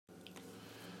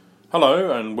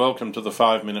Hello and welcome to the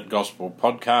 5 Minute Gospel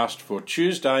podcast for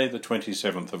Tuesday the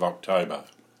 27th of October.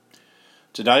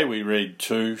 Today we read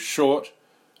two short,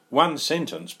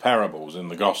 one-sentence parables in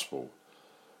the Gospel.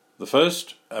 The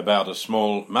first about a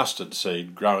small mustard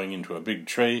seed growing into a big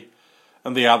tree,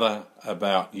 and the other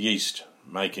about yeast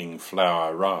making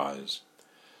flour rise.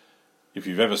 If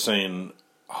you've ever seen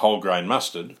whole grain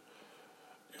mustard,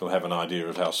 you'll have an idea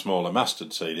of how small a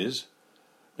mustard seed is.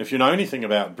 If you know anything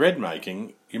about bread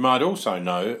making, you might also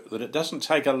know that it doesn't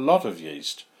take a lot of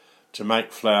yeast to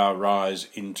make flour rise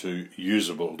into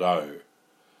usable dough.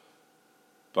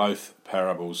 Both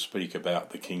parables speak about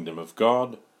the kingdom of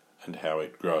God and how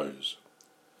it grows.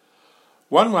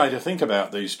 One way to think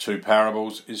about these two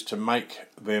parables is to make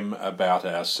them about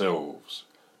ourselves,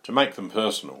 to make them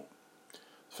personal.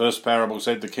 The first parable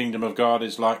said the kingdom of God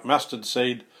is like mustard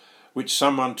seed which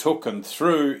someone took and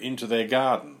threw into their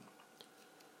garden.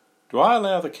 Do I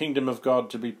allow the kingdom of God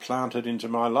to be planted into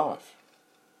my life?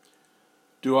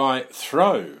 Do I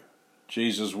throw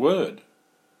Jesus' word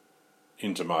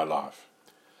into my life?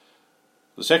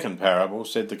 The second parable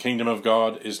said the kingdom of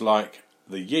God is like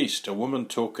the yeast a woman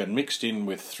took and mixed in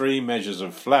with 3 measures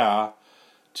of flour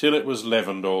till it was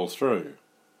leavened all through.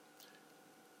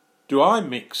 Do I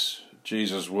mix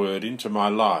Jesus' word into my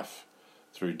life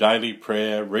through daily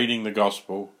prayer, reading the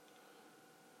gospel,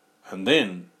 and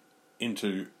then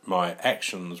into my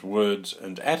actions, words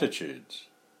and attitudes?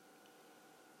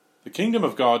 The kingdom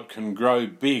of God can grow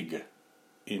big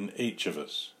in each of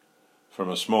us. From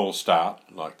a small start,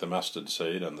 like the mustard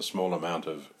seed and the small amount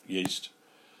of yeast,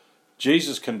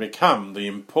 Jesus can become the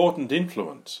important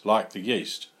influence, like the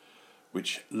yeast,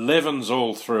 which leavens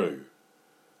all through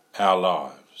our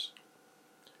lives.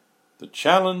 The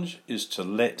challenge is to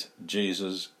let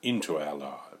Jesus into our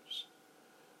lives.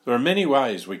 There are many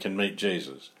ways we can meet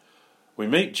Jesus. We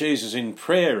meet Jesus in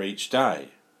prayer each day.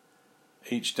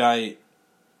 Each day,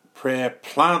 prayer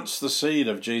plants the seed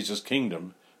of Jesus'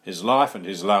 kingdom, his life and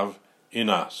his love in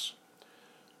us.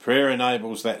 Prayer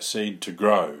enables that seed to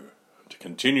grow, to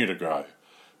continue to grow.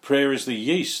 Prayer is the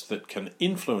yeast that can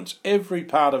influence every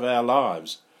part of our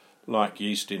lives, like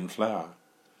yeast in flour.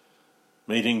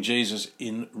 Meeting Jesus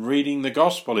in reading the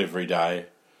gospel every day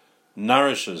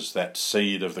nourishes that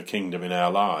seed of the kingdom in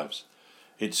our lives.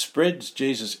 It spreads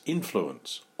Jesus'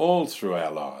 influence all through our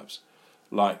lives,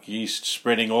 like yeast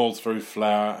spreading all through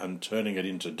flour and turning it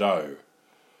into dough.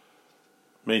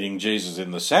 Meeting Jesus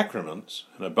in the sacraments,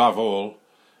 and above all,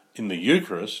 in the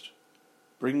Eucharist,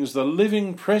 brings the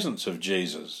living presence of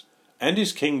Jesus and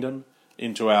his kingdom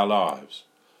into our lives.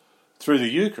 Through the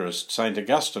Eucharist, St.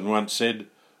 Augustine once said,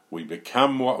 "We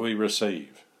become what we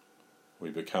receive." We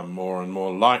become more and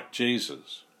more like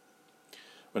Jesus.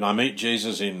 When I meet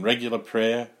Jesus in regular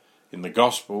prayer, in the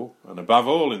Gospel, and above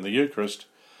all in the Eucharist,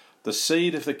 the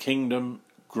seed of the kingdom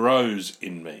grows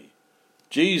in me.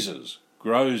 Jesus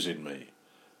grows in me.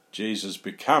 Jesus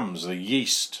becomes the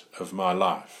yeast of my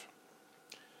life.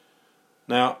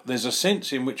 Now, there's a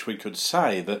sense in which we could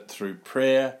say that through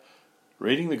prayer,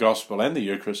 reading the Gospel and the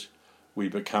Eucharist, we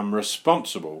become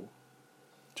responsible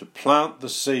to plant the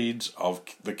seeds of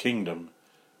the kingdom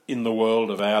in the world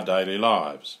of our daily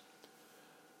lives.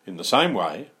 In the same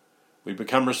way, we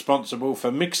become responsible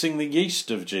for mixing the yeast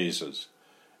of Jesus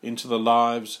into the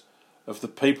lives of the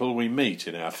people we meet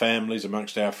in our families,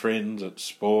 amongst our friends, at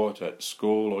sport, at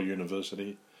school or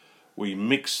university. We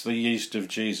mix the yeast of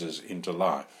Jesus into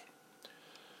life.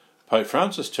 Pope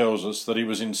Francis tells us that he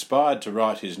was inspired to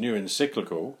write his new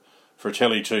encyclical,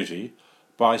 Fratelli Tutti,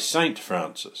 by Saint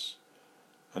Francis.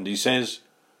 And he says,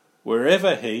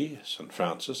 wherever he, St.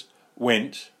 Francis,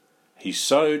 went, he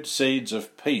sowed seeds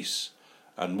of peace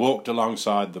and walked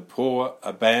alongside the poor,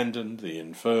 abandoned, the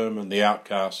infirm and the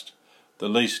outcast, the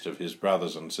least of his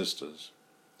brothers and sisters.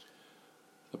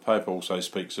 The Pope also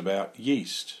speaks about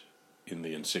yeast in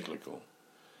the encyclical.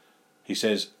 He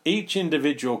says, each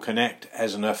individual can act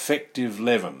as an effective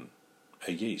leaven,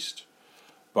 a yeast,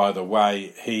 by the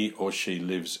way he or she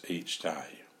lives each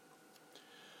day.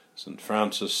 St.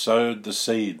 Francis sowed the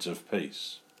seeds of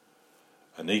peace,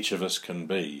 and each of us can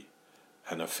be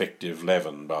an effective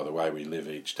leaven by the way we live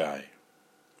each day.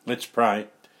 Let's pray.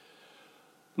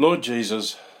 Lord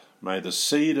Jesus, may the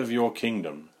seed of your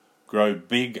kingdom grow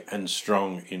big and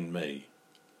strong in me,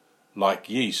 like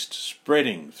yeast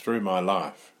spreading through my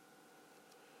life.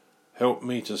 Help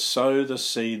me to sow the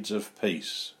seeds of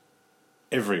peace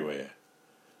everywhere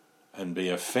and be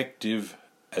effective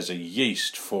as a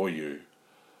yeast for you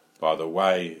by the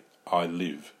way I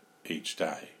live each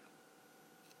day.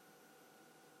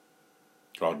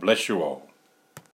 God bless you all.